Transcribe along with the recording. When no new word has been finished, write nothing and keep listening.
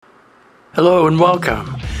Hello and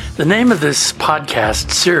welcome. The name of this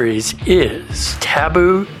podcast series is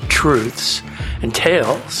Taboo, Truths, and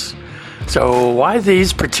Tales. So why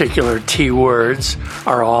these particular T words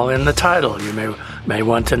are all in the title, you may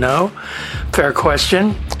want to know. Fair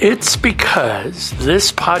question. It's because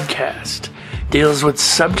this podcast deals with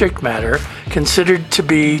subject matter considered to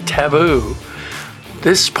be taboo.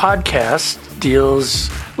 This podcast deals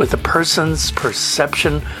with a person's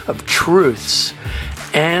perception of truths.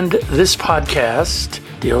 And this podcast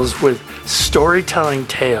deals with storytelling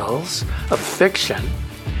tales of fiction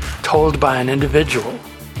told by an individual.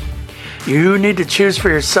 You need to choose for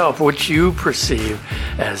yourself which you perceive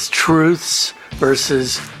as truths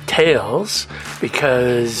versus tales,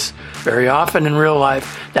 because very often in real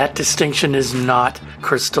life that distinction is not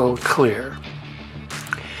crystal clear.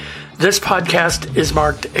 This podcast is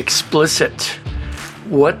marked explicit.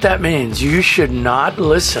 What that means, you should not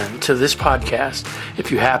listen to this podcast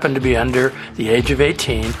if you happen to be under the age of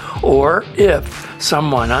 18, or if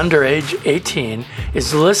someone under age 18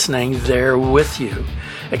 is listening there with you.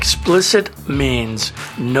 Explicit means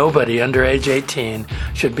nobody under age 18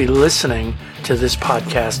 should be listening to this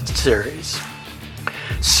podcast series.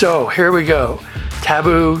 So here we go.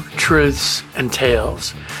 Taboo, Truths, and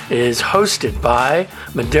Tales is hosted by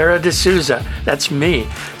Madeira D'Souza. That's me.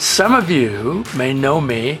 Some of you may know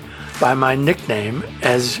me by my nickname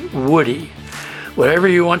as Woody. Whatever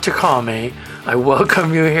you want to call me, I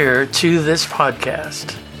welcome you here to this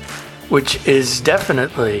podcast, which is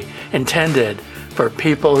definitely intended for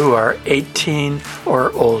people who are 18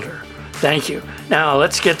 or older. Thank you. Now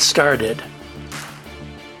let's get started.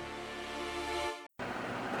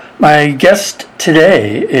 My guest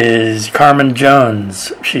today is Carmen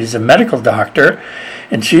Jones. She's a medical doctor,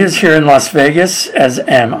 and she is here in Las Vegas, as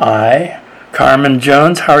am I. Carmen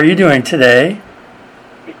Jones, how are you doing today?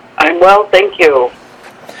 I'm well, thank you.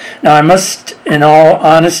 Now, I must, in all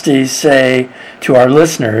honesty, say to our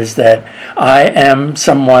listeners that I am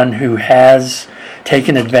someone who has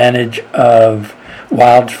taken advantage of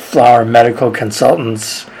Wildflower Medical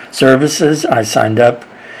Consultants services. I signed up.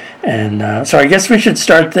 And so I guess we should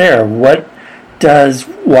start there. What does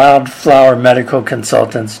Wildflower Medical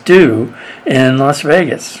Consultants do in Las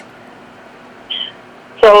Vegas?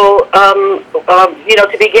 So,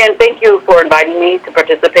 to begin, thank you for inviting me to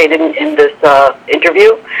participate in this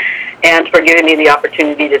interview and for giving me the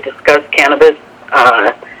opportunity to discuss cannabis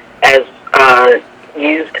as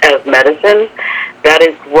used as medicine. That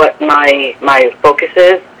is what my focus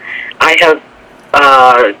is. I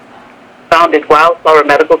have founded Wildflower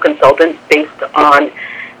Medical Consultants based on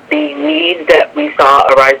the need that we saw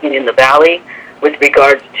arising in the Valley with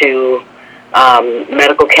regards to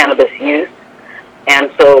medical cannabis use.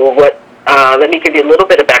 And so let me give you a little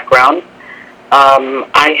bit of background.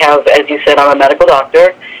 I have, as you said, I'm a medical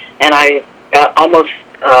doctor, and I got almost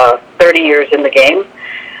 30 years in the game.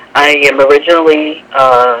 I am originally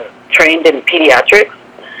trained in pediatrics,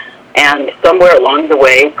 and somewhere along the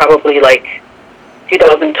way, probably like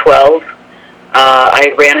 2012,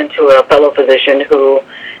 I ran into a fellow physician who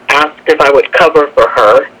asked if I would cover for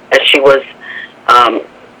her as she was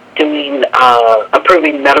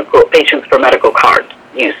approving medical patients for medical card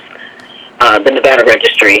use, the Nevada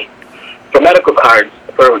registry for medical cards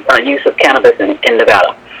for use of cannabis in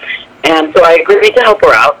Nevada. And so I agreed to help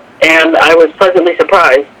her out, and I was pleasantly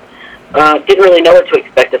surprised. Didn't really know what to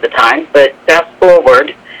expect at the time, but fast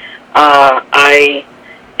forward, I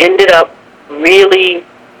ended up really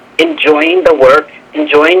enjoying the work,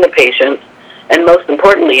 enjoying the patients, and most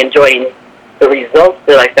importantly, enjoying the results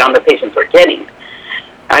that I found the patients were getting.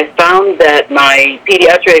 I found that my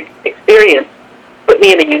pediatric experience put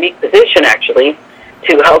me in a unique position, actually,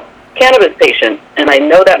 to help cannabis patients. And I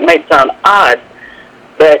know that might sound odd,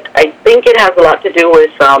 but I think it has a lot to do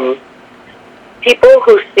with people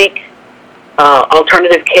who seek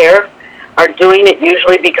alternative care are doing it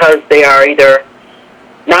usually because they are either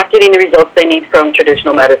not getting the results they need from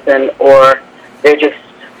traditional medicine, or they're just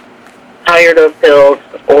tired of pills,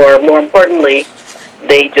 or more importantly,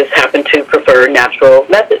 they just happen to prefer natural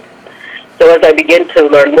methods. So as I began to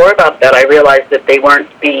learn more about that, I realized that they weren't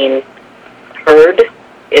being heard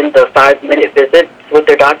in the 5-minute visits with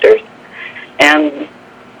their doctors. And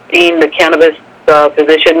being the cannabis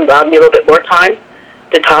physician allowed me a little bit more time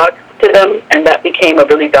to talk to them, and that became a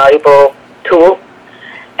really valuable tool.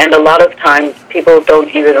 And a lot of times people don't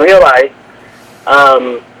even realize,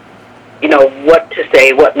 what to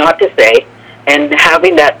say, what not to say. And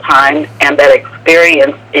having that time and that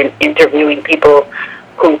experience in interviewing people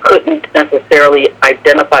who couldn't necessarily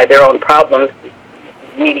identify their own problems,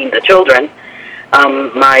 meaning the children,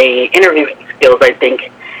 my interviewing skills, I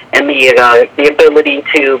think, and the ability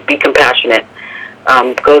to be compassionate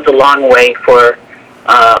goes a long way for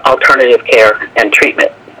alternative care and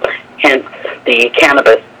treatment. Hence, the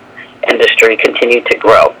cannabis industry continued to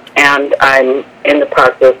grow. And I'm in the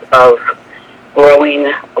process of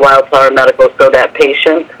growing Wildflower Medical so that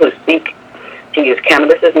patients who seek to use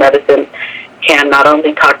cannabis as medicine can not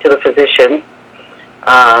only talk to the physician,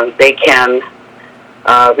 they can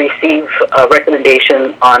receive a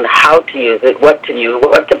recommendation on how to use it, what to use,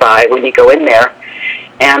 what to buy when you go in there,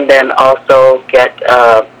 and then also get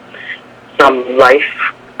some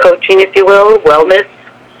life coaching, if you will, wellness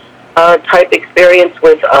type experience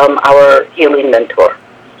with our healing mentor.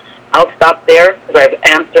 I'll stop there because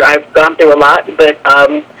I've gone through a lot, but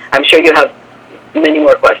I'm sure you have many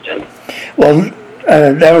more questions. Well,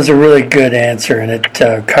 that was a really good answer, and it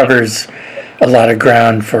covers a lot of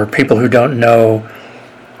ground for people who don't know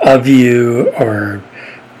of you, or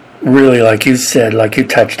really, like you said, like you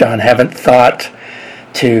touched on, haven't thought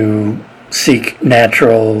to seek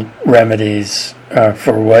natural remedies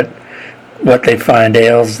for what they find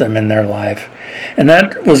ails them in their life. And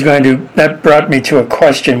that brought me to a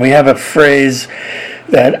question. We have a phrase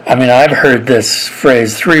that, I've heard this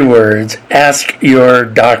phrase, 3 words, ask your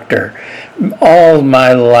doctor. All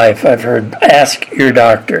my life I've heard, ask your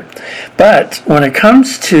doctor. But when it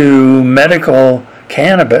comes to medical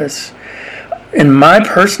cannabis, in my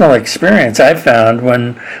personal experience, I found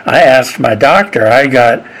when I asked my doctor, I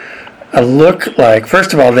got a look like,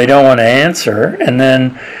 first of all, they don't want to answer, and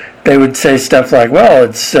then they would say stuff like, well,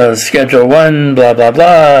 it's Schedule 1, blah, blah,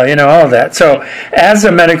 blah, all that. So as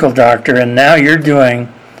a medical doctor, and now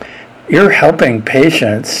you're helping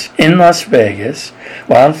patients in Las Vegas,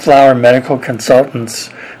 Wildflower Medical Consultants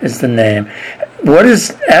is the name. What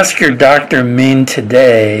does ask your doctor mean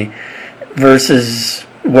today versus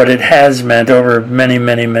what it has meant over many,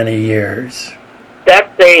 many, many years?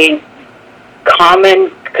 That's a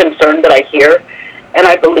common concern that I hear, and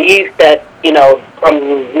I believe that, from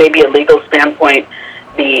maybe a legal standpoint,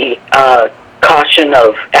 the caution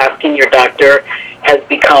of asking your doctor has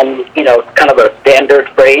become, kind of a standard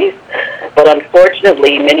phrase. But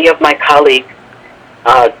unfortunately, many of my colleagues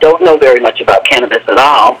don't know very much about cannabis at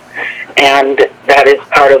all, and that is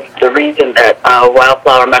part of the reason that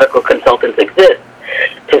Wildflower Medical Consultants exist,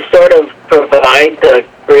 to sort of provide the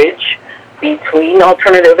bridge between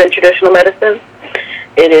alternative and traditional medicine.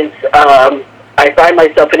 It is, I find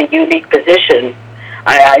myself in a unique position.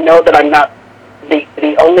 I know that I'm not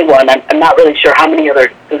the only one. I'm not really sure how many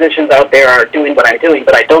other physicians out there are doing what I'm doing,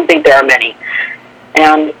 but I don't think there are many.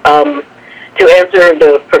 And to answer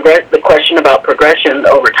the question about progression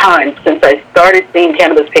over time, since I started seeing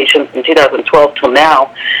cannabis patients in 2012 till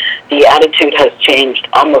now, the attitude has changed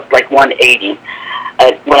almost like 180.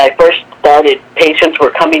 When I first started, patients were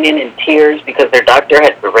coming in tears because their doctor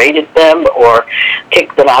had berated them or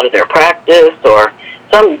kicked them out of their practice, or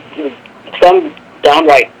some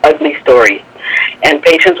downright ugly stories. And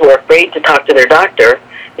patients were afraid to talk to their doctor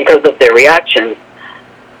because of their reactions.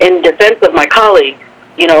 In defense of my colleagues,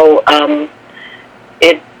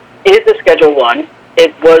 it is a Schedule 1.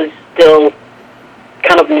 It was still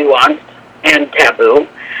kind of nuanced and taboo,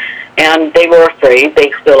 and they were afraid,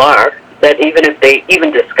 they still are, that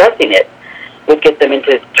even discussing it would get them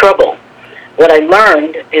into trouble. What I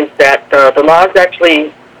learned is that the laws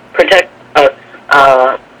actually protect us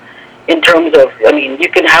in terms of, you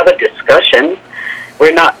can have a discussion.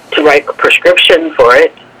 We're not to write a prescription for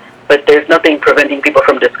it, but there's nothing preventing people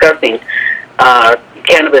from discussing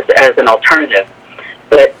cannabis as an alternative.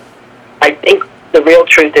 But I think the real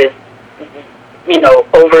truth is,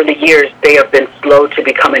 over the years, they have been slow to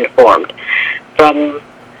become informed. From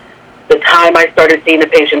the time I started seeing the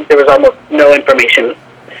patients, there was almost no information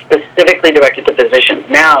specifically directed to physicians.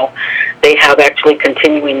 Now, they have actually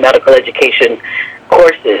continuing medical education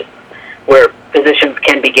courses where physicians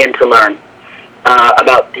can begin to learn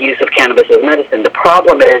about the use of cannabis as medicine. The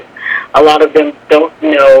problem is a lot of them don't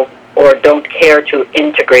know or don't care to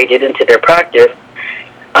integrate it into their practice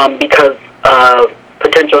because of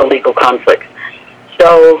potential legal conflicts.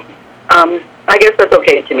 So I guess that's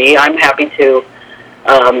okay to me. I'm happy to.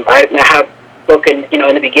 I have spoken,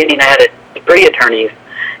 in the beginning I had 3 attorneys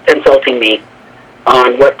consulting me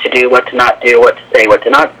on what to do, what to not do, what to say, what to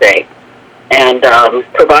not say, and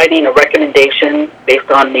providing a recommendation based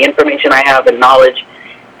on the information I have and knowledge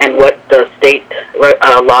and what the state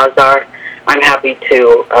laws are. I'm happy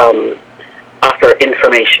to offer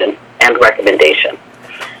information and recommendation.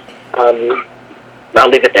 I'll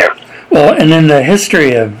leave it there. Well, and in the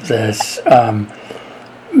history of this,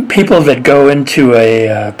 people that go into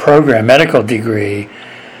a program, medical degree,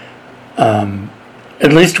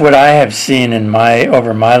 at least what I have seen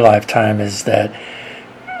over my lifetime is that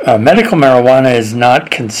medical marijuana is not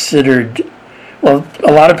considered. Well,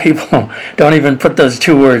 a lot of people don't even put those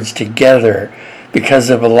two words together because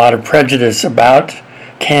of a lot of prejudice about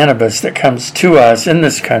cannabis that comes to us in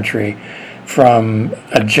this country from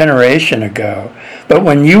a generation ago. But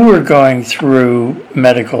when you were going through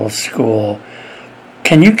medical school,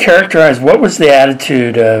 can you characterize what was the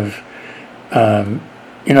attitude of,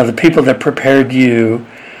 the people that prepared you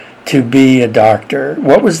to be a doctor?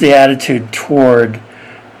 What was the attitude toward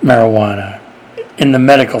marijuana in the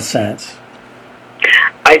medical sense?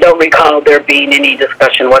 I don't recall there being any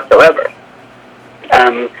discussion whatsoever.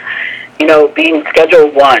 Being Schedule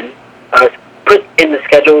 1, put in the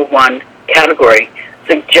Schedule 1 category,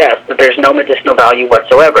 suggests that there's no medicinal value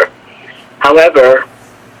whatsoever. However,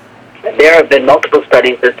 there have been multiple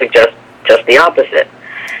studies that suggest just the opposite.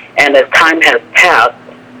 And as time has passed,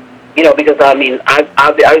 because I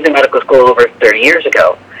was in medical school over 30 years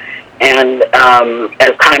ago, and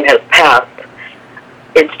as time has passed,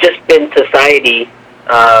 it's just been society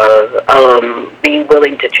being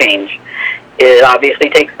willing to change. It obviously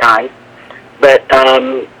takes time, but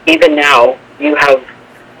even now, you have,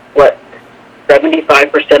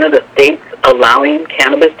 75% of the states allowing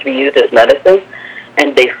cannabis to be used as medicine,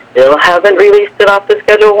 and they still haven't released it off the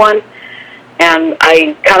Schedule 1. And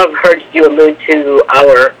I kind of heard you allude to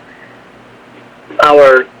our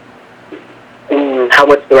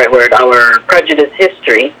prejudice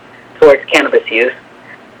history towards cannabis use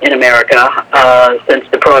in America since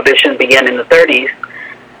the Prohibition began in the 30s.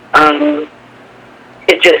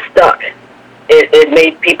 It just stuck. It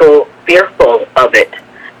made people fearful of it.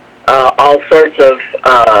 All sorts of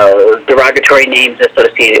derogatory names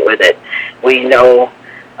associated with it. We know,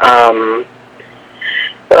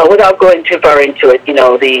 without going too far into it,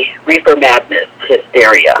 the reefer madness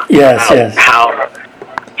hysteria. Yes, yes.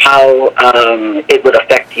 How it would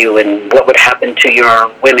affect you and what would happen to your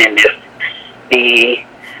women if the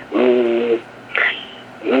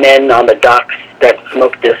men on the docks that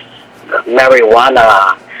smoke this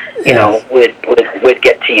marijuana, would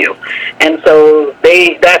get to you. And so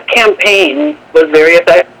that campaign was very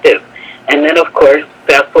effective. And then, of course,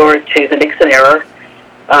 fast forward to the Nixon era,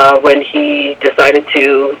 when he decided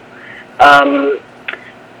to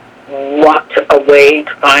want a way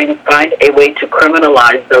to find a way to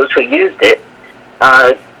criminalize those who used it.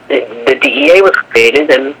 The DEA was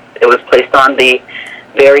created, and it was placed on the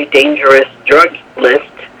very dangerous drug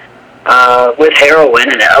list with heroin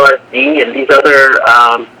and LSD and these other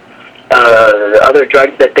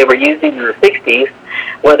drugs that they were using in the 60s,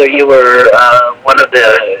 whether you were one of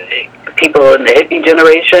the people in the hippie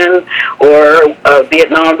generation or a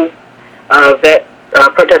Vietnam vet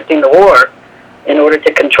protesting the war. In order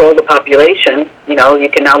to control the population, you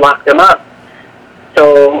can now lock them up.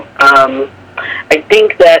 So I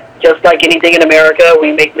think that just like anything in America,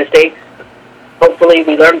 we make mistakes. Hopefully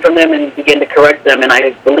we learn from them and begin to correct them, and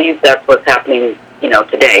I believe that's what's happening,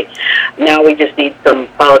 today. Now we just need some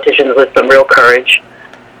politicians with some real courage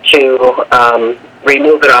to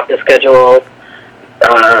remove it off the schedule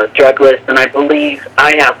drug list, and I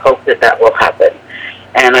have hope that will happen.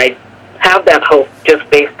 And I have that hope just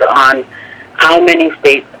based on how many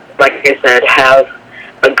states, like I said, have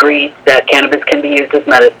agreed that cannabis can be used as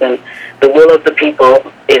medicine. The will of the people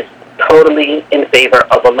is totally in favor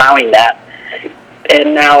of allowing that.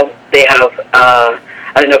 And now they have, I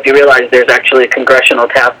don't know if you realize, there's actually a congressional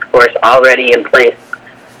task force already in place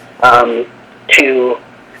to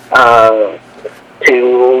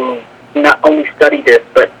not only study this,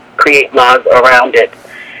 but create laws around it.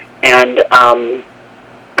 And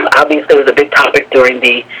obviously it was a big topic during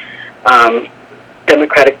the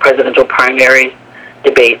Democratic presidential primary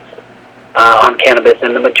debates on cannabis,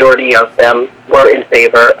 and the majority of them were in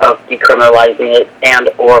favor of decriminalizing it and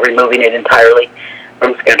or removing it entirely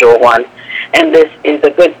from Schedule 1. And this is a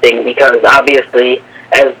good thing because obviously,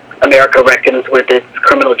 as America reckons with its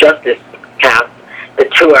criminal justice path, the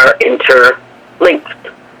two are interlinked.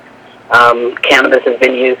 Cannabis has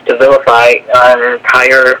been used to vilify an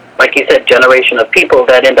entire, like you said, generation of people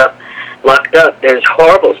that end up locked up. There's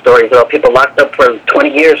horrible stories about people locked up for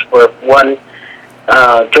 20 years for one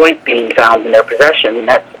joint being found in their possession, and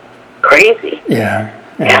that's crazy. Yeah.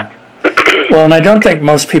 Well, and I don't think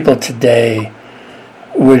most people today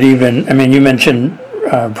would even, you mentioned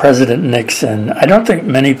President Nixon. I don't think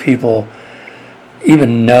many people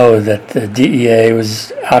even know that the DEA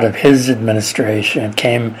was out of his administration,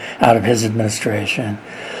 came out of his administration.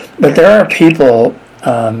 But there are people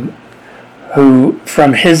who,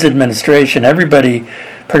 from his administration, everybody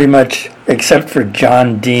pretty much, except for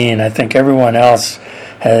John Dean, I think everyone else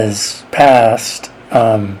has passed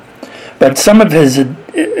But some of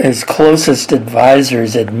his closest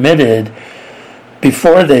advisors admitted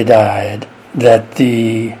before they died that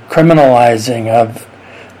the criminalizing of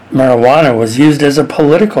marijuana was used as a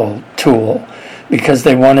political tool because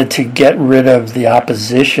they wanted to get rid of the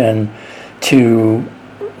opposition to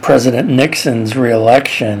President Nixon's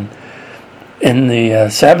reelection in the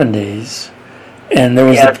 70s. And there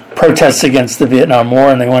was the protests against the Vietnam War,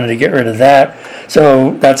 and they wanted to get rid of that.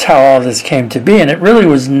 So that's how all this came to be. And it really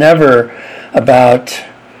was never about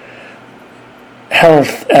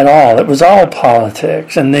health at all. It was all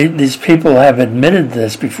politics. And these people have admitted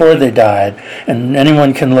this before they died, and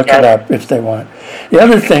anyone can look it up if they want. The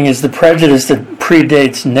other thing is the prejudice that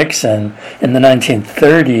predates Nixon in the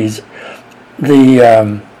 1930s.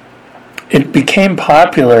 It became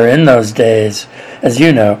popular in those days, as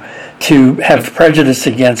you know, to have prejudice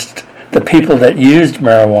against the people that used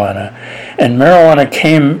marijuana. And marijuana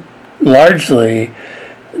came largely,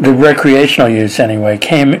 the recreational use anyway,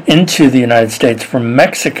 came into the United States from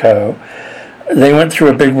Mexico. They went through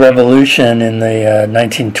a big revolution in the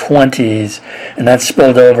 1920s, and that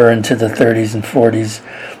spilled over into the 30s and 40s.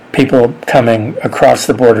 People coming across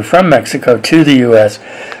the border from Mexico to the U.S.,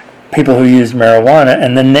 people who used marijuana,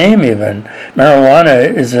 and the name even. Marijuana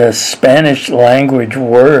is a Spanish language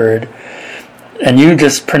word, and you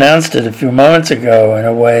just pronounced it a few moments ago in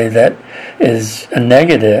a way that is a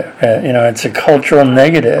negative. It's a cultural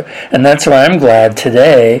negative. And that's why I'm glad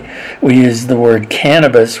today we use the word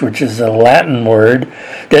cannabis, which is a Latin word,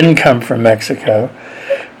 didn't come from Mexico.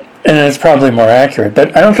 And it's probably more accurate.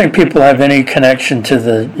 But I don't think people have any connection to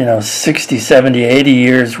the, 60, 70, 80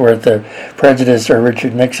 years worth of prejudice or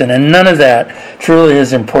Richard Nixon. And none of that truly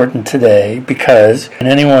is important today because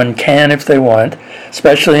anyone can, if they want,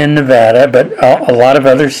 especially in Nevada, but a lot of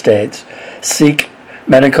other states, seek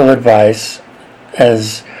medical advice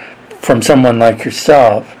as from someone like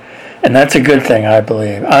yourself. And that's a good thing, I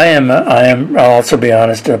believe. I am, I'll also be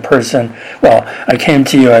honest, a person, I came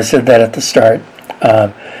to you, I said that at the start,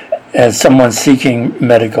 as someone seeking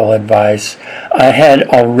medical advice. I had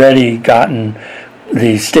already gotten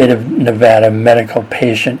the state of Nevada medical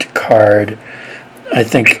patient card, I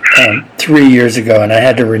think 3 years ago, and I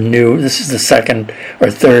had to renew. This is the second or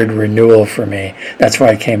third renewal for me. That's why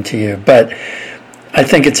I came to you. But I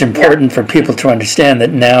think it's important for people to understand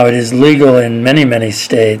that now it is legal in many, many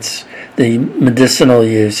states, the medicinal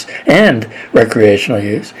use and recreational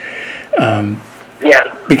use.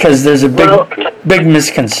 Because there's a big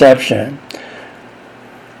misconception.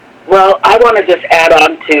 Well, I want to just add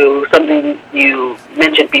on to something you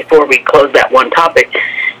mentioned before we close that one topic,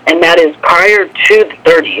 and that is prior to the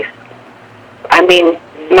 30s. I mean,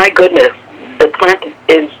 my goodness, the plant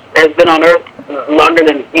has been on Earth longer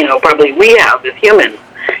than, probably we have as humans.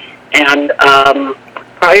 And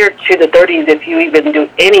prior to the 30s, if you even do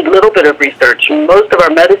any little bit of research, most of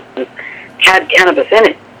our medicines had cannabis in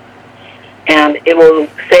it. And it will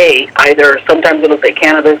say sometimes it'll say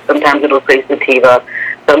cannabis, sometimes it'll say sativa,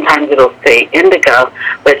 sometimes it'll say indica,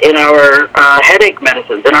 but in our headache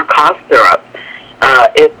medicines, in our cough syrup,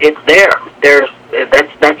 it's there.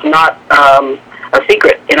 That's not a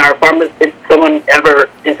secret. In our if someone ever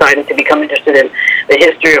decided to become interested in the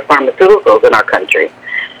history of pharmaceuticals in our country,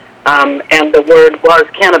 and the word was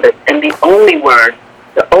cannabis, and the only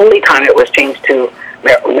time it was changed to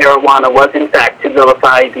marijuana was in fact to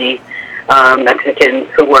vilify the Mexicans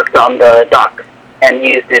who worked on the docks and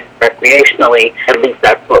used it recreationally. At least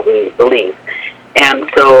that's what we believe. And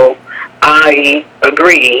so I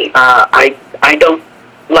agree. I don't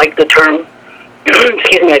like the term,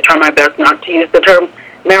 excuse me, I try my best not to use the term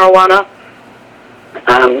marijuana.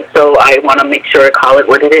 So I want to make sure I call it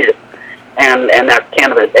what it is, and that's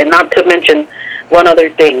cannabis. And not to mention one other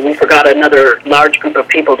thing, we forgot another large group of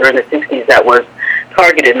people during the 60s that was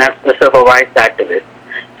targeted, and that's the civil rights activists.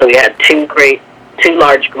 So we had two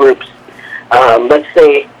large groups. Let's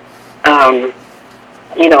say,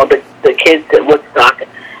 the kids at Woodstock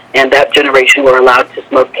and that generation were allowed to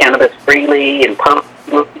smoke cannabis freely and pump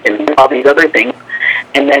and all these other things.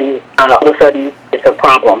 And then all of a sudden it's a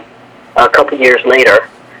problem a couple years later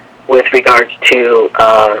with regards to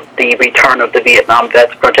the return of the Vietnam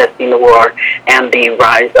vets protesting the war and the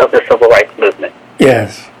rise of the civil rights movement.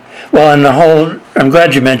 Yes. Well, and I'm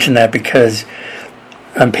glad you mentioned that because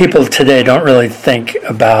people today don't really think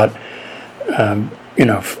about,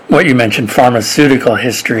 what you mentioned, pharmaceutical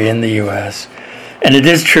history in the U.S. And it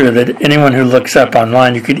is true that anyone who looks up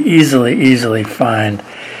online, you could easily find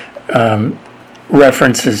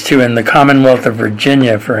references to, in the Commonwealth of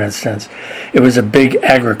Virginia, for instance, it was a big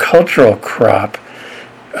agricultural crop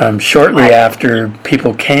shortly after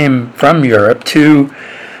people came from Europe to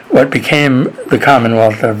what became the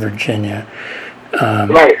Commonwealth of Virginia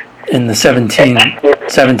Right. in the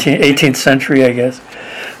 18th century, I guess.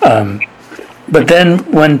 But then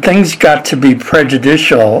when things got to be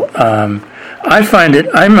prejudicial, I find it,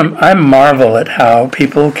 I marvel at how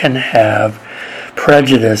people can have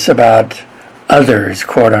prejudice about others,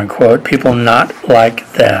 quote unquote, people not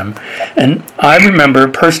like them. And I remember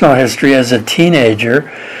personal history as a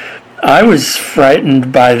teenager. I was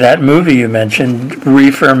frightened by that movie you mentioned,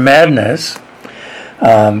 Reefer Madness.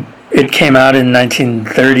 It came out in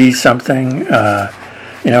 1930 something,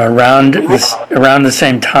 around the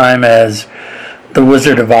same time as the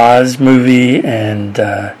Wizard of Oz movie, and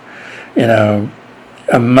a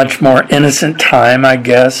much more innocent time, I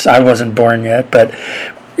guess. I wasn't born yet, but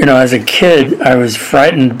as a kid, I was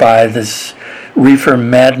frightened by this Reefer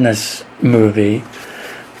Madness movie.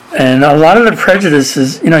 And a lot of the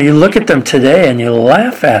prejudices, you look at them today and you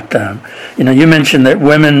laugh at them. You mentioned that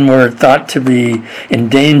women were thought to be in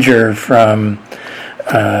danger from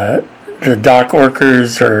the dock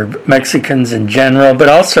workers or Mexicans in general, but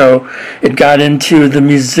also it got into the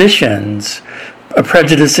musicians, a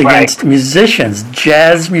prejudice against musicians,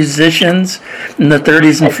 jazz musicians in the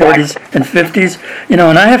 30s and 40s and 50s.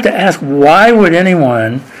 And I have to ask, why would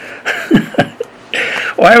anyone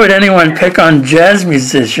pick on jazz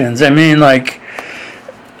musicians? I mean, like,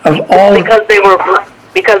 of all... Because they were black.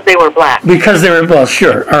 Because they were, well,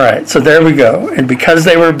 sure. All right. So there we go. And because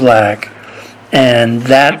they were black, and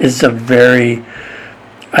that is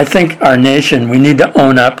I think our nation, we need to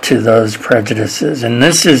own up to those prejudices. And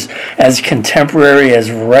this is as contemporary as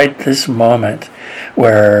right this moment,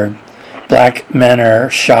 where black men are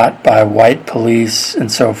shot by white police and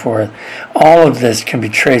so forth. All of this can be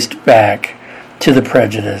traced back to the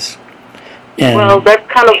prejudice. Well, that's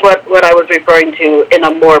kind of what I was referring to in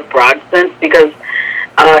a more broad sense, because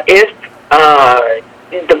if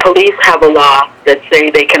the police have a law that say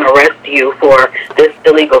they can arrest you for this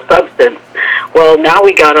illegal substance, well, now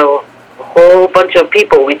we got a whole bunch of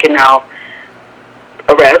people we can now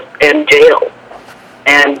arrest and jail.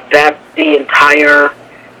 And that's the entire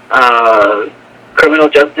criminal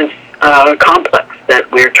justice complex that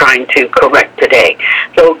we're trying to correct today.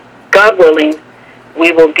 So, God willing,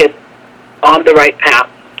 we will get on the right path.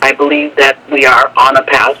 I believe that we are on a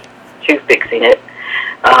path to fixing it.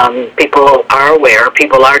 People are aware.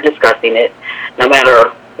 People are discussing it. No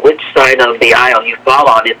matter which side of the aisle you fall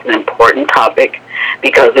on, it's an important topic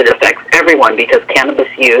because it affects everyone, because cannabis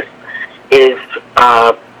use is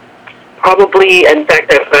probably, in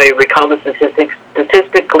fact, if I recall the statistics,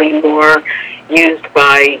 statistically more used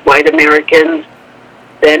by white Americans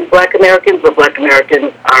than black Americans, but black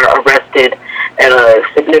Americans are arrested at a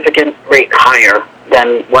significant rate higher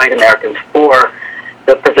than white Americans for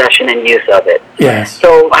the possession and use of it. Yes.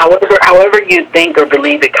 So however you think or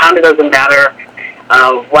believe, it kind of doesn't matter,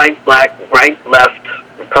 white, black, right, left,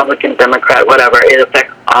 Republican, Democrat, whatever, it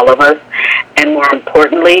affects all of us. And more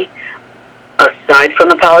importantly, aside from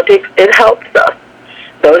the politics, it helps us.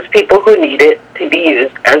 Those people who need it to be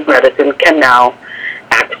used as medicine can now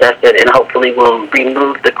access it, and hopefully will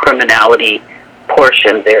remove the criminality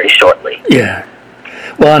portion very shortly. Yeah.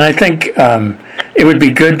 Well, and I think it would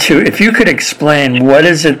be good if you could explain what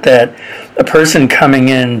is it that a person coming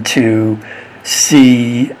in to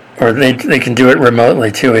see, or they can do it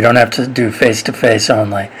remotely too, we don't have to do face-to-face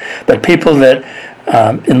only, but people that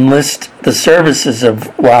enlist the services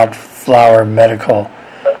of Wildflower Medical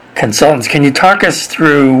Consultants. Can you talk us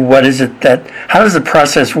through what is it how does the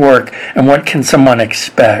process work, and what can someone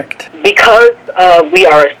expect? Because we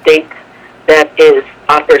are a state that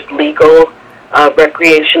offers legal,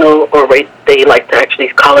 recreational, or they like to actually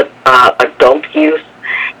call it adult use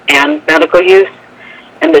and medical use.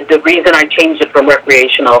 And the reason I changed it from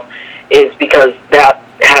recreational is because that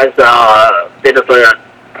has a bit of a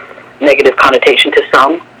negative connotation to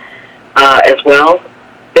some as well.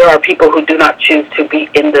 There are people who do not choose to be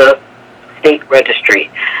in the state registry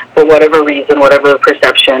for whatever reason, whatever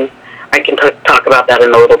perception. I can talk about that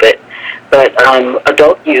in a little bit. But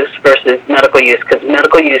adult use versus medical use, because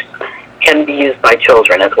medical use can be used by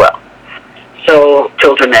children as well. So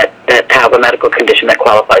children that have a medical condition that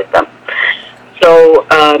qualifies them. So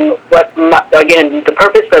again, the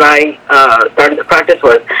purpose that I started the practice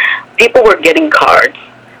was people were getting cards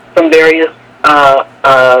from various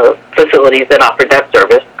facilities that offered that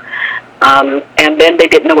service, and then they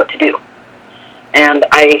didn't know what to do. And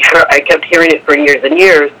I kept hearing it for years and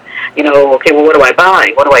years. Okay, well, what do I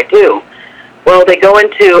buy? What do I do? Well, they go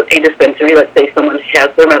into a dispensary. Let's say someone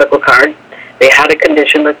has their medical card. They had a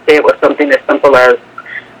condition. Let's say it was something as simple as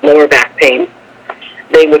lower back pain.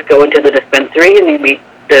 They would go into the dispensary and you meet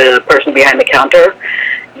the person behind the counter.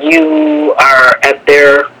 you are at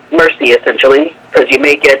their mercy, essentially, because you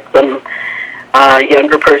may get some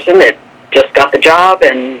younger person that just got the job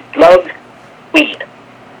and loves weed.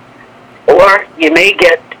 Or you may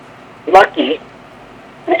get lucky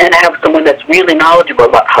and have someone that's really knowledgeable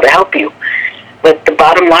about how to help you. But the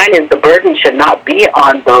bottom line is the burden should not be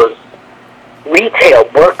on those retail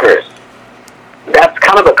workers. That's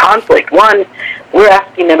kind of a conflict. One, we're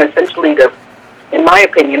asking them essentially to, in my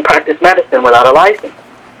opinion, practice medicine without a license.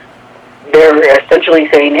 They're essentially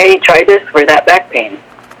saying, hey, try this for that back pain.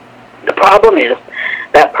 The problem is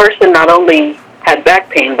that person not only had back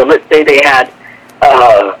pain, but let's say they had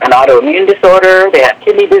an autoimmune disorder, they have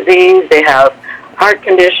kidney disease, they have heart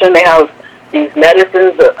condition, they have these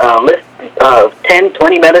medicines, list of 10,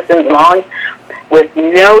 20 medicines long, with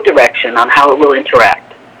no direction on how it will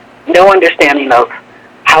interact, no understanding of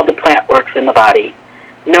how the plant works in the body,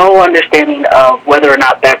 no understanding of whether or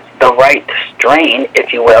not that's the right strain,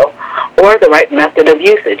 if you will, or the right method of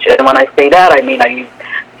usage. And when I say that, I mean, are you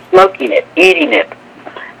smoking it, eating it,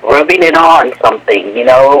 rubbing it on something,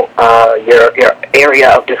 your area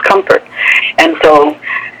of discomfort. And so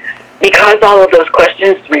because all of those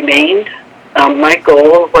questions remained, my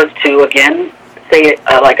goal was to, again,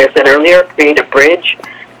 like I said earlier, create a bridge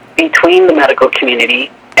between the medical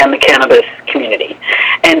community and the cannabis community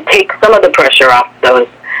and take some of the pressure off those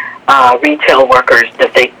retail workers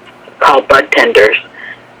that they call bud tenders,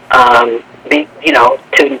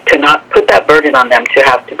 to not put that burden on them to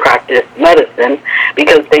have to practice medicine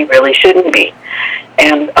because they really shouldn't be.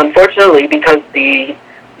 And unfortunately, because the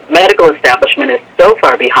medical establishment is so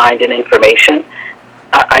far behind in information,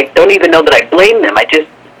 I don't even know that I blame them. I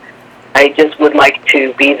just would like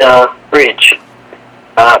to be the bridge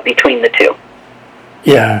between the two.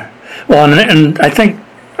 Yeah. Well, and I think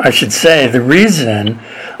I should say the reason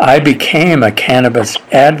I became a cannabis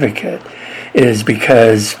advocate is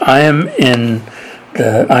because I'm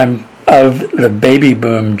of the baby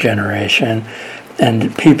boom generation,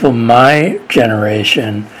 and people my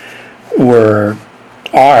generation are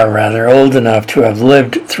old enough to have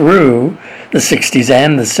lived through the 60s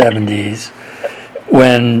and the 70s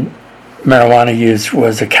when marijuana use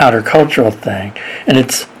was a countercultural thing. And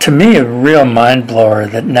it's, to me, a real mind blower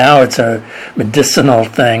that now it's a medicinal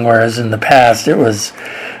thing, whereas in the past it was,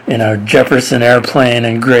 Jefferson Airplane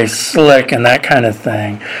and Grace Slick and that kind of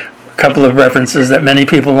thing. A couple of references that many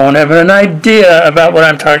people won't have an idea about what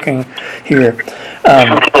I'm talking here.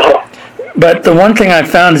 But the one thing I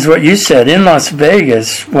found is what you said. In Las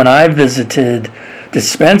Vegas, when I visited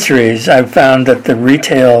dispensaries, I found that the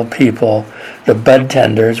retail people, the bud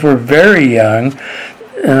tenders, were very young,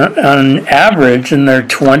 on average in their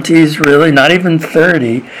 20s, really, not even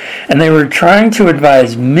 30, and they were trying to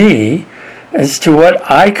advise me as to what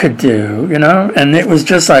I could do, and it was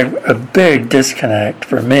just like a big disconnect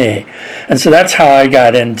for me. And so that's how I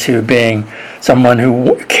got into being someone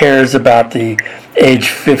who cares about the age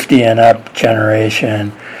 50 and up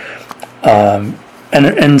generation.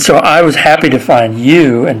 And so I was happy to find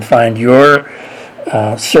you and find your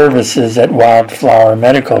services at Wildflower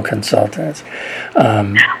Medical Consultants.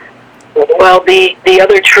 Well, the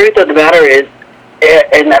other truth of the matter is,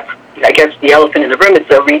 and that's, I guess, the elephant in the room, it's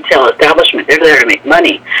a retail establishment. They're there to make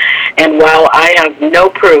money. And while I have no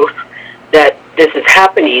proof that this is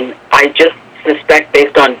happening, I just suspect,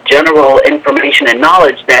 based on general information and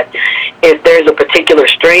knowledge, that if there's a particular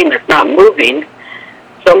strain that's not moving,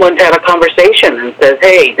 someone's had a conversation and says,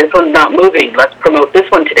 hey, this one's not moving, let's promote this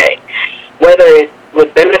one today, whether it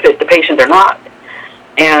would benefit the patient or not.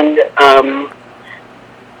 And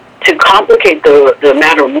to complicate the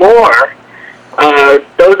matter more,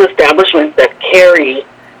 those establishments that carry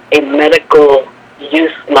a medical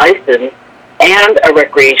use license and a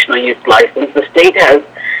recreational use license, the state has,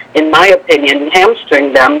 in my opinion,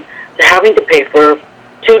 hamstringed them to having to pay for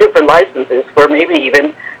 2 different licenses for maybe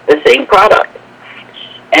even the same product.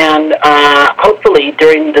 And hopefully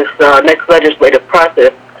during this next legislative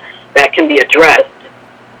process, that can be addressed.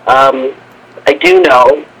 I do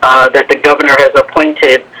know that the governor has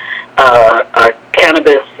appointed a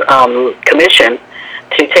cannabis commission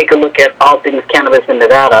to take a look at all things cannabis in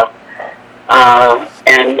Nevada,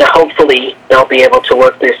 and hopefully they'll be able to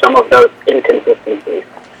work through some of those inconsistencies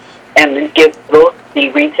and give both the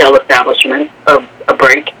retail establishments a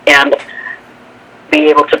break and be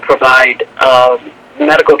able to provide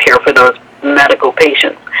medical care for those medical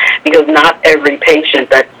patients, because not every patient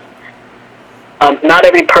not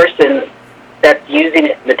every person that's using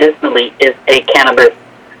it medicinally is a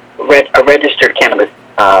registered cannabis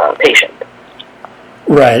patient.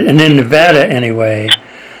 Right, and in Nevada anyway,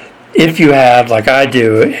 if you have, like I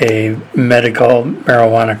do, a medical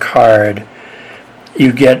marijuana card,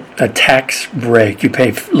 you get a tax break. You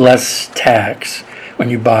pay less tax when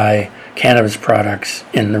you buy cannabis products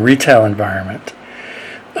in the retail environment.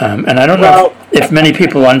 And I don't know if many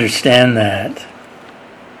people understand that.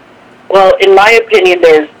 Well, in my opinion,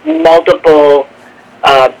 there's multiple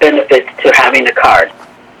benefits to having a card.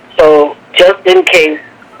 So just in case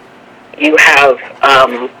you have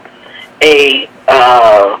a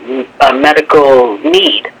medical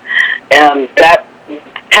need, and that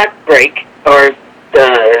tax break or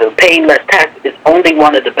the paying less tax is only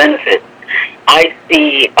one of the benefits. I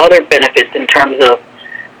see other benefits in terms of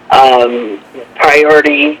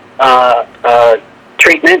priority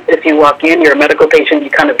treatment. If you walk in, you're a medical patient, you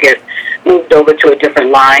kind of get moved over to a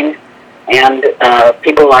different line, and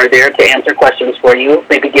people are there to answer questions for you,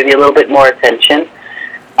 maybe give you a little bit more attention.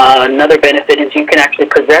 Another benefit is you can actually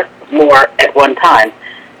possess more at one time.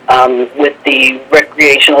 With the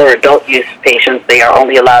recreational or adult use patients, they are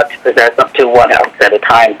only allowed to possess up to 1 ounce at a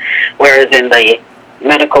time, whereas in the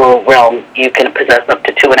medical realm, you can possess up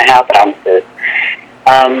to 2.5 ounces.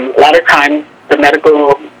 A lot of times, the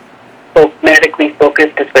medically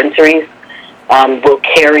focused dispensaries will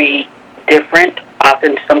carry different,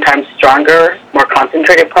 often sometimes stronger, more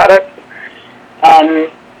concentrated products.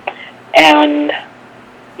 And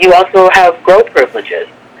you also have grow privileges.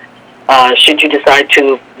 Should you decide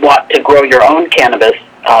to want to grow your own cannabis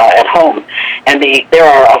at home. And there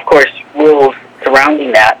are, of course, rules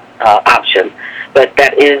surrounding that option, but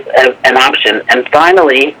that is an option. And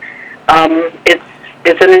finally,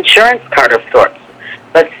 it's an insurance card of sorts.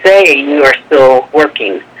 Let's say you are still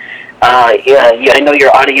working. I know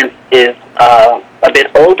your audience is a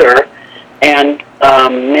bit older, and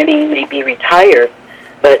many may be retired,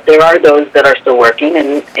 but there are those that are still working,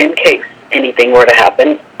 and in case anything were to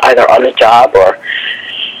happen, either on the job or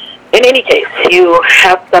in any case, you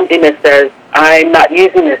have something that says, I'm not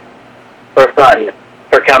using this for fun,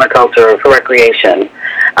 for counterculture, for recreation.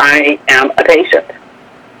 I am a patient.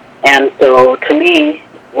 And so to me,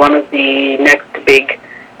 one of the next big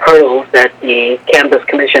hurdles that the Cannabis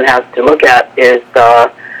Commission has to look at is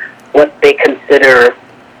what they consider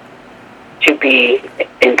to be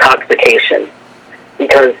intoxication.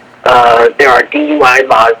 Because there are DUI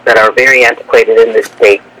laws that are very antiquated in this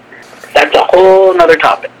state. That's a whole other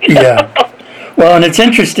topic. Yeah. Well, and it's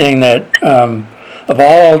interesting that of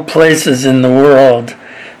all places in the world,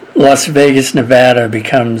 Las Vegas, Nevada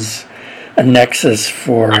becomes a nexus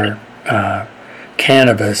for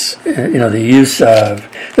cannabis, the use of.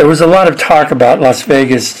 There was a lot of talk about Las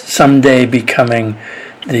Vegas someday becoming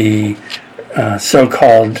the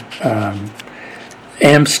so-called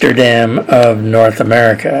Amsterdam of North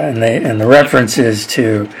America, and the reference is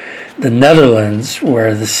to the Netherlands,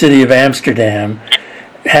 where the city of Amsterdam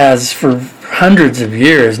has for hundreds of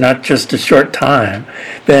years, not just a short time,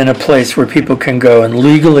 been a place where people can go and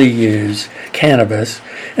legally use cannabis,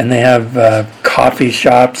 and they have coffee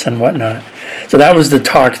shops and whatnot. So that was the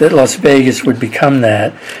talk, that Las Vegas would become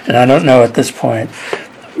that, and I don't know at this point.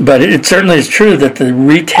 But it certainly is true that the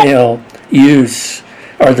retail use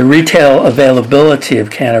or the retail availability of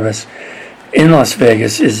cannabis in Las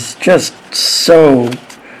Vegas is just so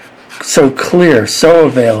clear, so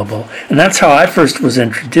available. And that's how I first was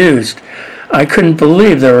introduced. I couldn't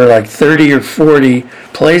believe there were like 30 or 40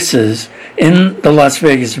 places in the Las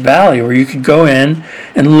Vegas Valley where you could go in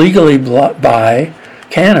and legally buy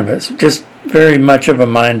cannabis. Just very much of a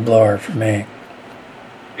mind blower for me.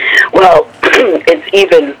 Well, it's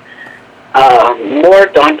even more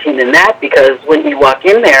daunting than that, because when you walk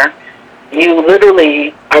in there, you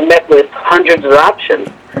literally are met with hundreds of options.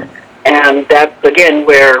 And that's, again,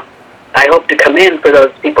 where I hope to come in for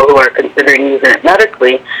those people who are considering using it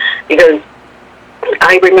medically, because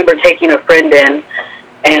I remember taking a friend in,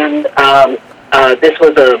 and this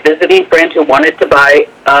was a visiting friend who wanted to buy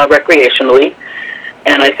recreationally,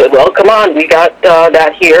 and I said, well, come on, we got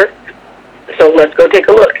that here, so let's go take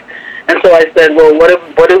a look. And so I said, well,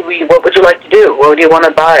 what would you like to do? What do you want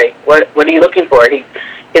to buy? What are you looking for? His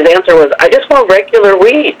answer was, I just want regular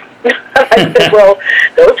weed. I said, well,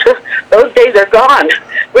 those days are gone.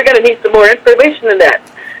 We're going to need some more information than that.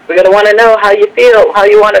 We're going to want to know how you feel, how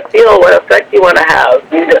you want to feel, what effect you want to have.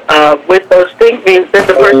 And, with those things being said,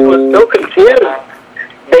 the person was so confused.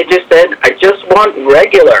 They just said, I just want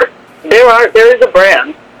regular. There is a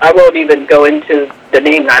brand. I won't even go into the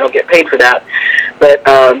name. I don't get paid for that. But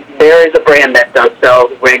there is a brand that does sell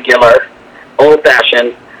regular,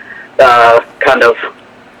 old-fashioned kind of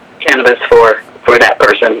cannabis for that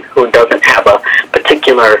person who doesn't have a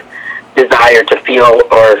particular desire to feel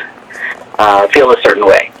or feel a certain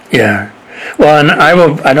way. Yeah. Well, and I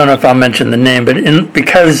don't know if I'll mention the name, but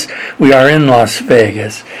because we are in Las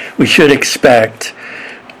Vegas, we should expect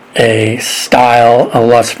a style, a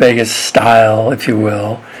Las Vegas style, if you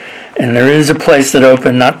will. And there is a place that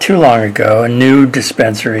opened not too long ago, a new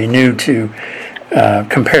dispensary, new to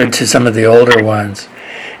compared to some of the older ones.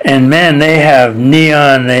 And man, they have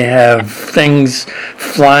neon, they have things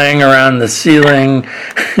flying around the ceiling,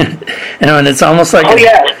 and it's almost like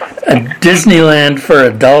a Disneyland for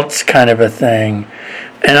adults kind of a thing.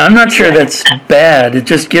 And I'm not sure that's bad. It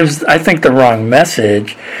just gives, I think, the wrong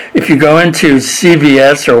message. If you go into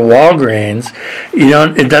CVS or Walgreens,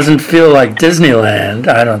 it doesn't feel like Disneyland,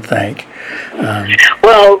 I don't think.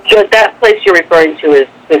 Well, that place you're referring to is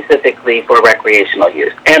specifically for recreational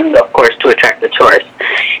use, and of course to attract the tourists.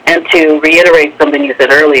 And to reiterate something you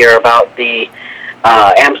said earlier about the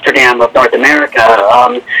Amsterdam of North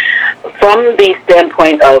America, from the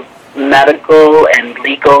standpoint of medical and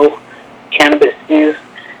legal cannabis use,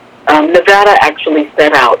 Nevada actually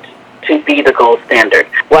set out to be the gold standard.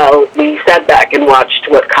 While we sat back and watched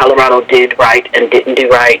what Colorado did right and didn't do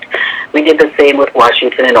right, we did the same with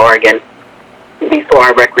Washington and Oregon before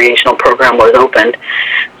our recreational program was opened,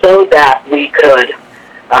 so that we could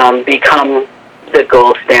become the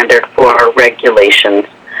gold standard for regulations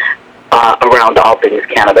around all things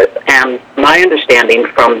cannabis. And my understanding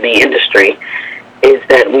from the industry is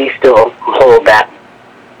that we still hold that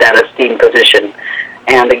esteemed position.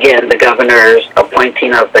 And again, the governor's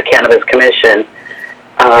appointing of the Cannabis Commission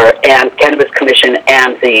and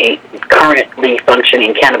the currently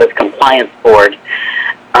functioning Cannabis Compliance Board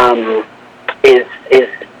is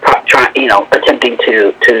attempting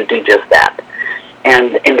to do just that.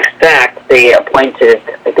 And in fact, they appointed,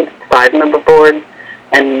 I think, 5-member board,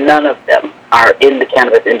 and none of them are in the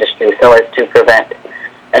cannabis industry, so as to prevent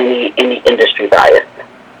any industry bias.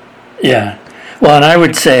 Yeah. Well, and I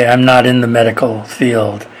would say I'm not in the medical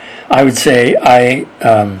field. I would say I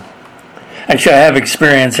have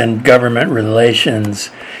experience in government relations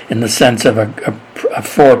in the sense of a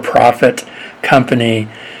for-profit company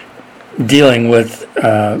dealing with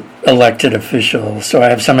elected officials. So I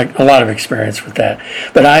have a lot of experience with that.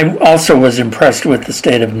 But I also was impressed with the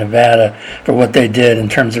state of Nevada for what they did in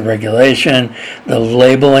terms of regulation. The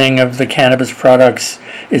labeling of the cannabis products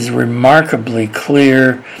is remarkably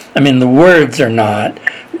clear. I mean, the words are not.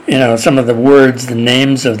 Some of the words, the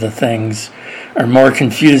names of the things are more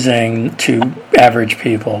confusing to average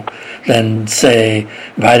people than, say,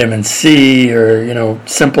 vitamin C or,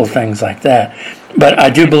 simple things like that. But I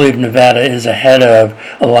do believe Nevada is ahead of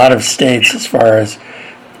a lot of states as far as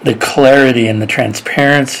the clarity and the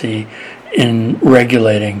transparency in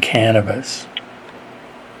regulating cannabis.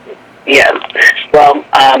 Yes. Well,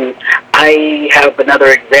 I have another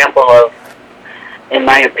example of, in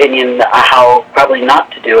my opinion, how probably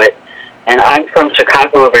not to do it. And I'm from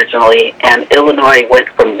Chicago originally, and Illinois went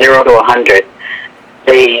from 0 to 100.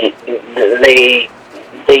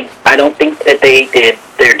 I don't think that they did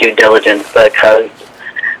their due diligence, because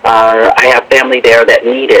I have family there that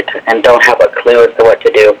need it and don't have a clue as to what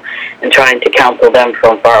to do. And trying to counsel them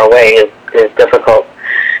from far away is difficult.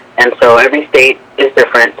 And so every state is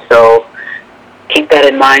different. So keep that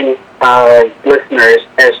in mind, listeners,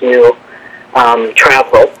 as you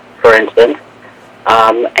travel, for instance.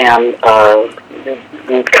 And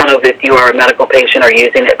kind of, if you are a medical patient or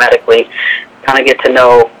using it medically, kind of get to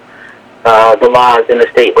know the laws in the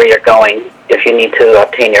state where you're going if you need to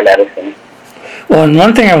obtain your medicine. Well, and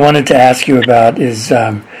one thing I wanted to ask you about is,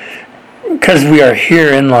 because we are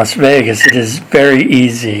here in Las Vegas, it is very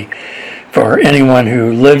easy for anyone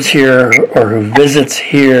who lives here or who visits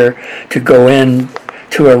here to go in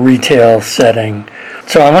to a retail setting.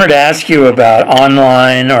 So I wanted to ask you about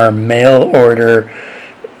online or mail order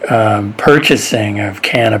purchasing of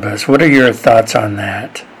cannabis. What are your thoughts on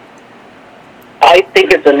that? I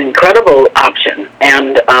think it's an incredible option.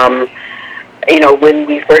 And, when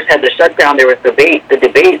we first had the shutdown, there was the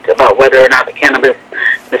debate about whether or not the cannabis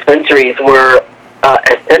dispensaries were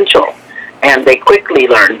essential. And they quickly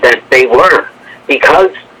learned that they were,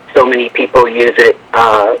 because so many people use it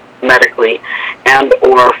medically and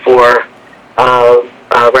or for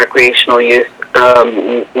recreational use.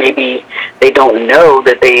 Maybe they don't know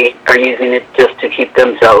that they are using it just to keep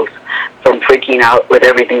themselves from freaking out with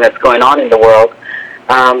everything that's going on in the world.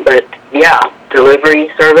 But yeah,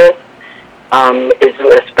 delivery service is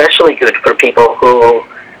especially good for people who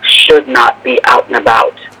should not be out and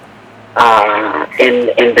about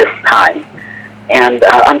in this time. And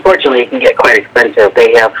unfortunately, it can get quite expensive.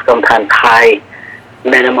 They have sometimes high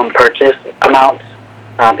minimum purchase amounts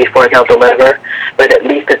before they'll deliver, but at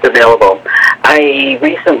least it's available. I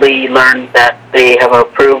recently learned that they have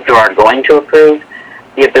approved or are going to approve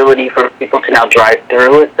the ability for people to now drive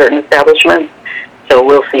through at certain establishments. So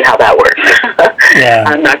we'll see how that works. Yeah.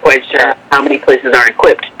 I'm not quite sure how many places are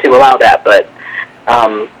equipped to allow that, but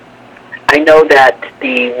I know that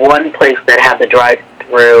the one place that had the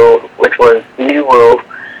drive-through, which was New Woo,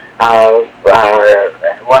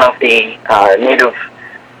 one of the Native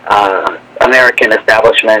American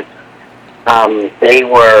establishments, they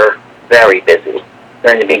were very busy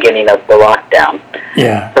during the beginning of the lockdown.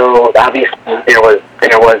 Yeah. So obviously there was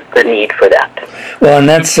the need for that. Well, and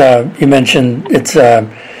that's you mentioned it's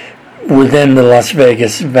within the Las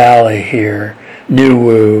Vegas Valley here, New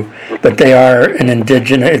Woo, but they are an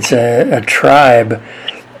indigenous. It's a tribe,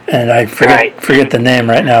 and I forget the name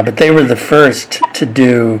right now. But they were the first to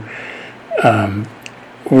do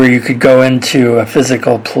where you could go into a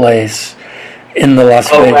physical place in the Las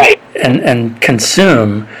Vegas right. and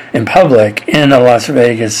consume in public in a Las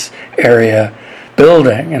Vegas area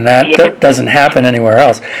building, and that doesn't happen anywhere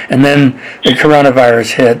else. And then the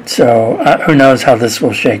coronavirus hit, so who knows how this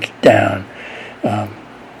will shake down.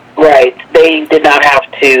 Right. They did not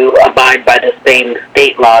have to abide by the same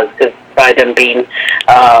state laws, because by them being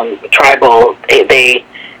tribal, they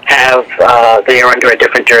are under a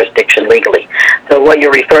different jurisdiction legally. So what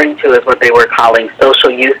you're referring to is what they were calling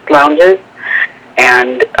social use lounges,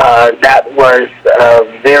 and that was a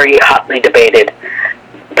very hotly debated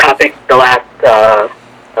topic the last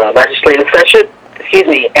legislative session. Excuse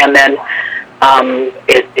me, and then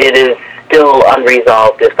it is still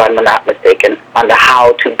unresolved, if I'm not mistaken, on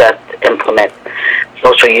how to best implement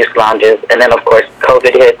social use lounges. And then, of course,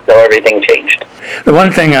 COVID hit, so everything changed. The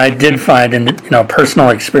one thing I did find in personal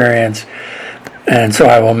experience, and so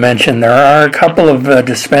I will mention, there are a couple of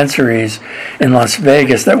dispensaries in Las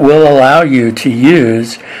Vegas that will allow you to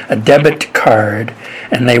use a debit card,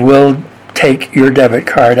 and they will take your debit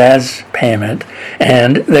card as payment,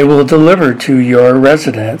 and they will deliver to your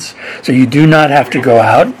residence. So you do not have to go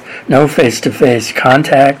out, no face-to-face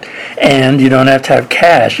contact, and you don't have to have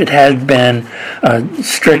cash. It had been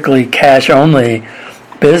strictly cash-only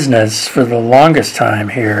business for the longest time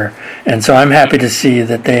here, and so I'm happy to see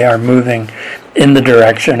that they are moving in the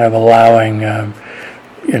direction of allowing,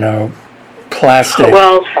 plastic.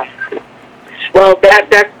 Well,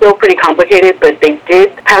 that's still pretty complicated, but they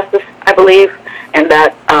did pass this, I believe, and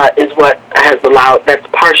that is what has allowed. That's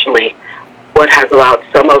partially what has allowed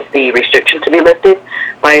some of the restrictions to be lifted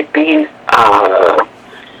by it being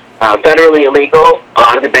federally illegal. A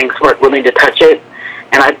lot of the banks weren't willing to touch it,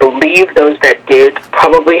 and I believe those that did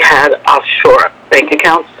probably had offshore bank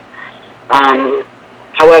accounts.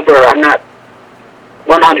 However, I'm not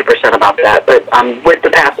 100% about that, but with the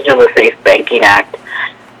passage of the Safe Banking Act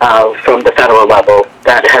from the federal level,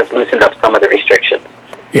 that has loosened up some of the restrictions.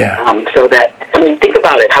 Yeah. So that, think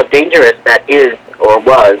about it, how dangerous that is or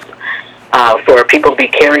was for people to be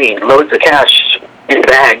carrying loads of cash in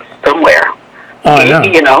bags somewhere. Oh, I know.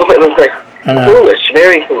 It was like foolish,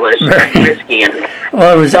 very foolish, very risky. And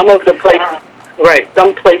some of the places,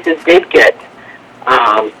 some places did get,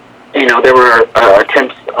 there were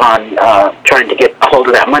attempts on trying to get a hold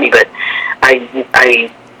of that money, but I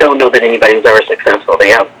don't know that anybody was ever successful. They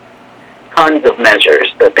have tons of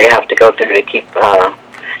measures that they have to go through to keep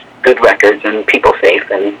good records and people safe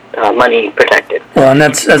and money protected. Well, and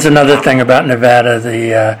that's another thing about Nevada.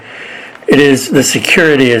 The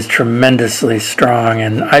security is tremendously strong,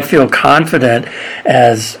 and I feel confident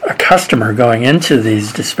as a customer going into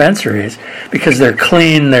these dispensaries because they're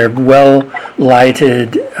clean, they're well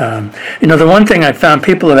lighted. The one thing I found,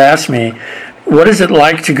 people have asked me, what is it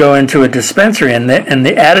like to go into a dispensary? And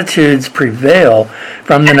the attitudes prevail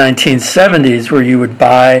from the 1970s, where you would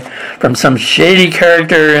buy from some shady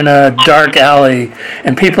character in a dark alley,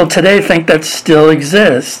 and people today think that still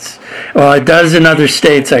exists. Well, it does in other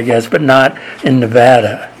states, I guess, but not in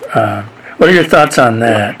Nevada. What are your thoughts on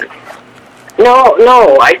that?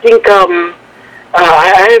 No, I think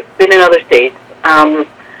I've been in other states, and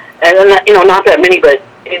not that many, but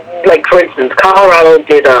like, for instance, Colorado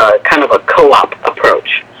did a kind of a co-op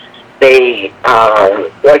approach. They,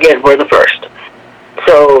 again, were the first.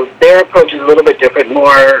 So their approach is a little bit different,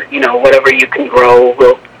 more, whatever you can grow,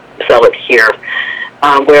 we'll sell it here.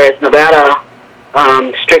 Whereas Nevada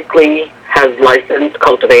strictly has licensed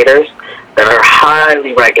cultivators that are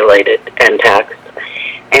highly regulated and taxed.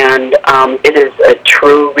 And it is a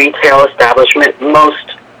true retail establishment,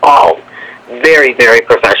 most all very, very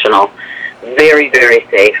professional, very, very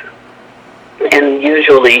safe, and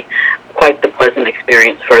usually quite the pleasant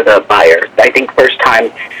experience for the buyers. I think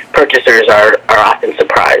first-time purchasers are often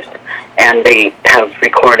surprised, and they have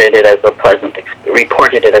reported it as a pleasant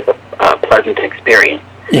experience.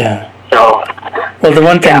 Yeah. So, well, the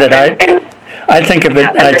one thing that I think of it,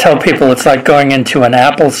 I tell people it's like going into an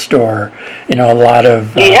Apple store, a lot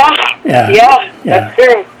of... That's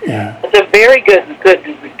true. Yeah. It's a very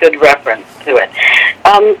good reference to it.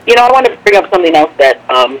 I want to bring up something else that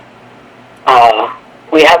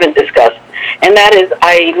we haven't discussed, and that is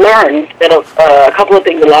I learned that a couple of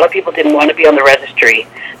things. A lot of people didn't want to be on the registry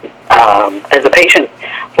as a patient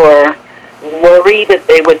for worry that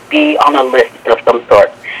they would be on a list of some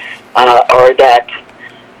sort, or that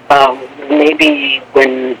maybe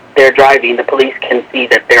when they're driving, the police can see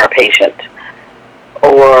that they're a patient.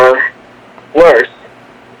 Or worse,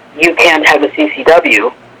 you can't have a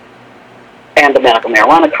CCW and a medical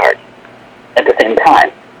marijuana card at the same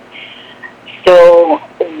time. So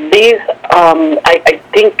these, I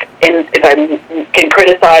think, and if I can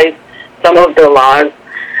criticize some of the laws,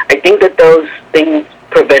 I think that those things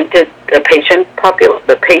prevented the patient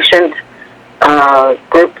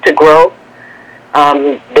group to grow,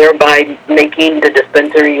 thereby making the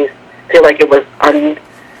dispensaries feel like it was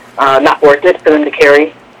not worth it for them to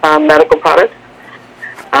carry medical products.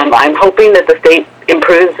 I'm hoping that the state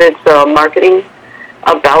improves its marketing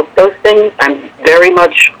about those things. I'm very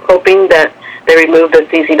much hoping that they remove the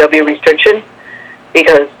CCW restriction,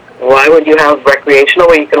 because why would you have recreational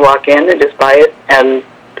where you can walk in and just buy it, and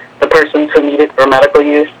the persons who need it for medical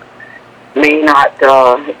use may not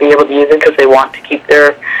be able to use it because they want to keep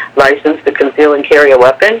their license to conceal and carry a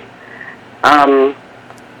weapon?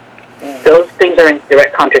 Those things are in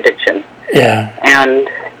direct contradiction. Yeah. And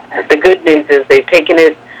the good news is they've taken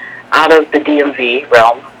it out of the DMV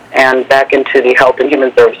realm and back into the Health and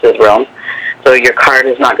Human Services realm. So your card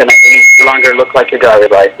is not going to any longer look like your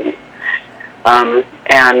driver's license.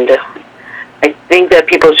 And I think that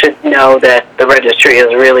people should know that the registry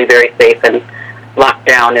is really very safe and locked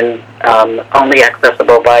down and only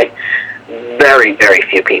accessible by very, very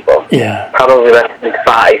few people. Yeah. Probably less than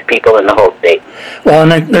 5 people in the whole state. Well,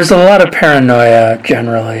 and there's a lot of paranoia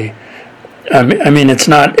generally. I mean, it's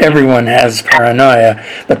not everyone has paranoia,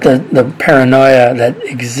 but the paranoia that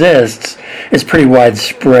exists is pretty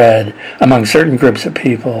widespread among certain groups of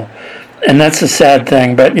people. And that's a sad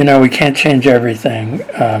thing, but, we can't change everything.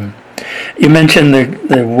 You mentioned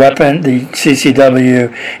the weapon, the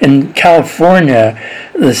CCW. In California,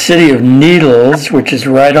 the city of Needles, which is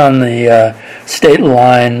right on the state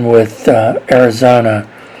line with Arizona,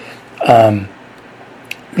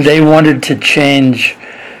 they wanted to change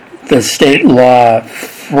the state law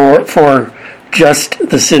for just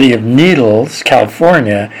the city of Needles,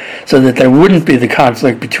 California, so that there wouldn't be the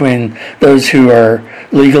conflict between those who are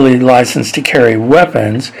legally licensed to carry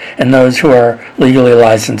weapons and those who are legally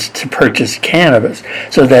licensed to purchase cannabis,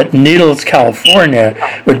 so that Needles, California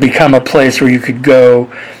would become a place where you could go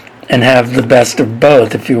and have the best of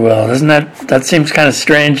both, if you will. Doesn't that seems kind of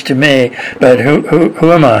strange to me, but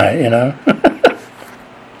who am I,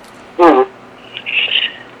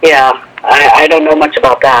 Yeah, I don't know much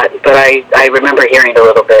about that, but I remember hearing a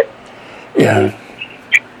little bit. Yeah.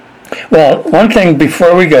 Well, one thing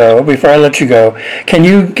before I let you go, can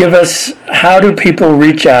you give us, how do people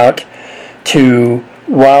reach out to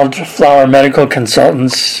Wildflower Medical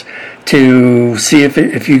Consultants to see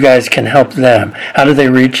if you guys can help them? How do they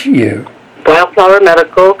reach you? Wildflower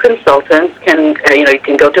Medical Consultants can, you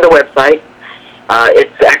can go to the website.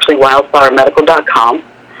 It's actually wildflowermedical.com.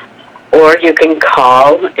 Or you can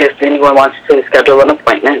call if anyone wants to schedule an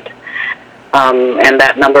appointment. And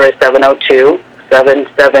that number is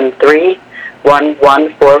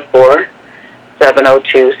 702-773-1144.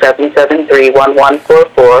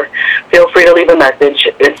 702-773-1144. Feel free to leave a message.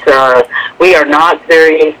 We are not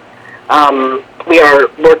very, we are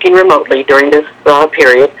working remotely during this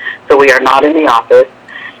period, so we are not in the office.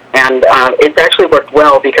 And it's actually worked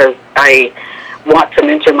well because I want to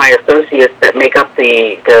mention my associates that make up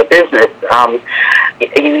the business.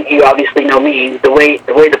 You obviously know me. The way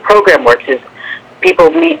the program works is people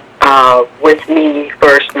meet with me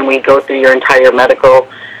first, and we go through your entire medical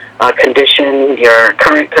condition, your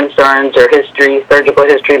current concerns, your history, surgical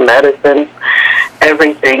history, medicine,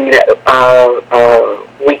 everything that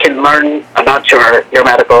we can learn about your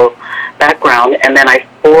medical background, and then I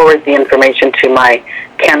forward the information to my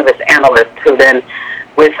cannabis analyst, who then,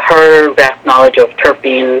 with her vast knowledge of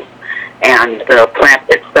terpenes and the plant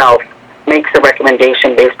itself, makes a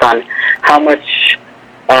recommendation based on how much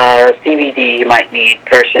CBD you might need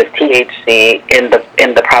versus THC in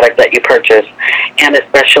the product that you purchase, and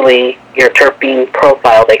especially your terpene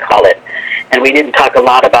profile, they call it. And we didn't talk a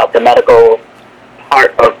lot about the medical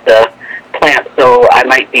part of the plant, so I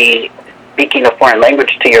might be speaking a foreign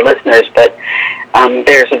language to your listeners, but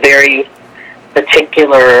there's a very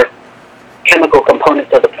particular chemical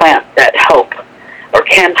components of the plant that help or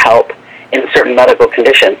can help in certain medical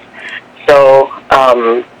conditions. So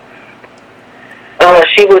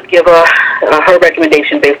she would give her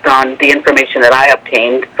recommendation based on the information that I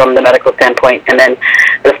obtained from the medical standpoint, and then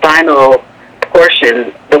the final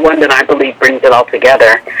portion, the one that I believe brings it all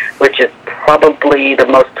together, which is probably the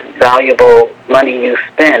most valuable money you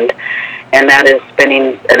spend, and that is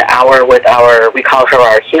spending an hour with we call her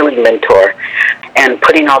our healing mentor. And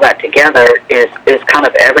putting all that together is kind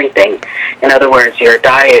of everything. In other words, your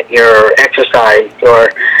diet, your exercise,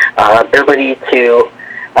 your ability to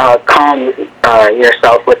calm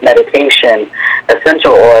yourself with meditation,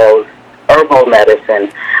 essential oils, herbal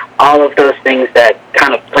medicine, all of those things that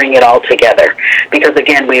kind of bring it all together. Because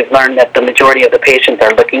again, we've learned that the majority of the patients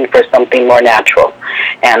are looking for something more natural.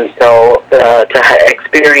 And so to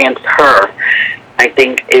experience her, I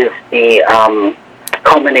think, is the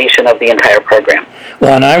culmination of the entire program.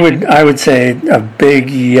 Well, and I would say a big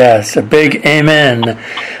yes, a big amen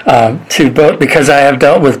to both, because I have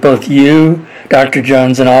dealt with both you, Dr.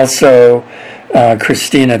 Jones, and also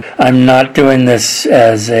Christina. I'm not doing this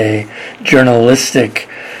as a journalistic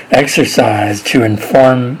exercise to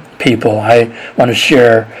inform people. I want to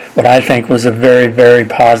share what I think was a very, very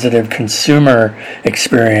positive consumer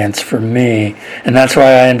experience for me, and that's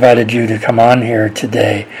why I invited you to come on here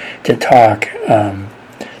today to talk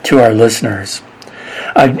to our listeners.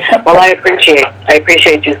 Well, I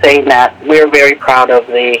appreciate you saying that. We're very proud of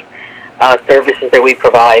the services that we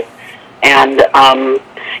provide, and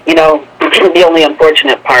the only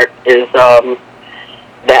unfortunate part is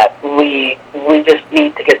that we just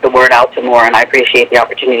need to get the word out to more, and I appreciate the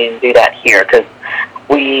opportunity to do that here, because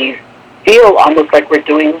we feel almost like we're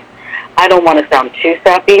doing, I don't want to sound too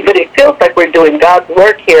sappy, but it feels like we're doing God's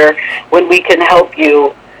work here when we can help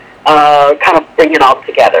you kind of bring it all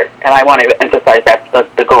together. And I want to emphasize that's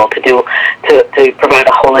the goal, to provide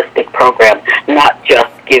a holistic program, not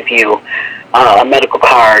just give you a medical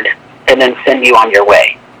card and then send you on your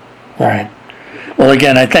way. Right. Well,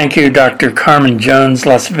 again, I thank you, Dr. Carmen Jones,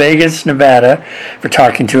 Las Vegas, Nevada, for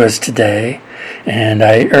talking to us today. And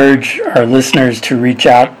I urge our listeners to reach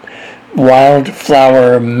out,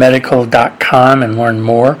 wildflowermedical.com, and learn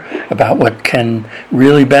more about what can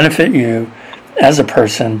really benefit you as a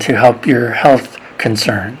person to help your health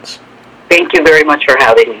concerns. Thank you very much for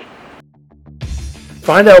having me.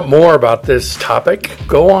 Find out more about this topic,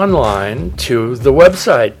 go online to the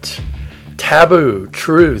website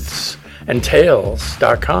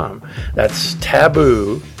taboo-truths-and-tales.com. That's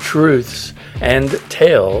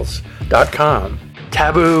taboo-truths-and-tales.com.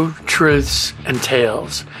 Taboo, Truths, and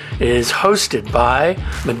Tales is hosted by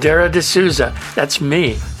Madera D'Souza. That's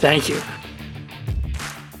me. Thank you.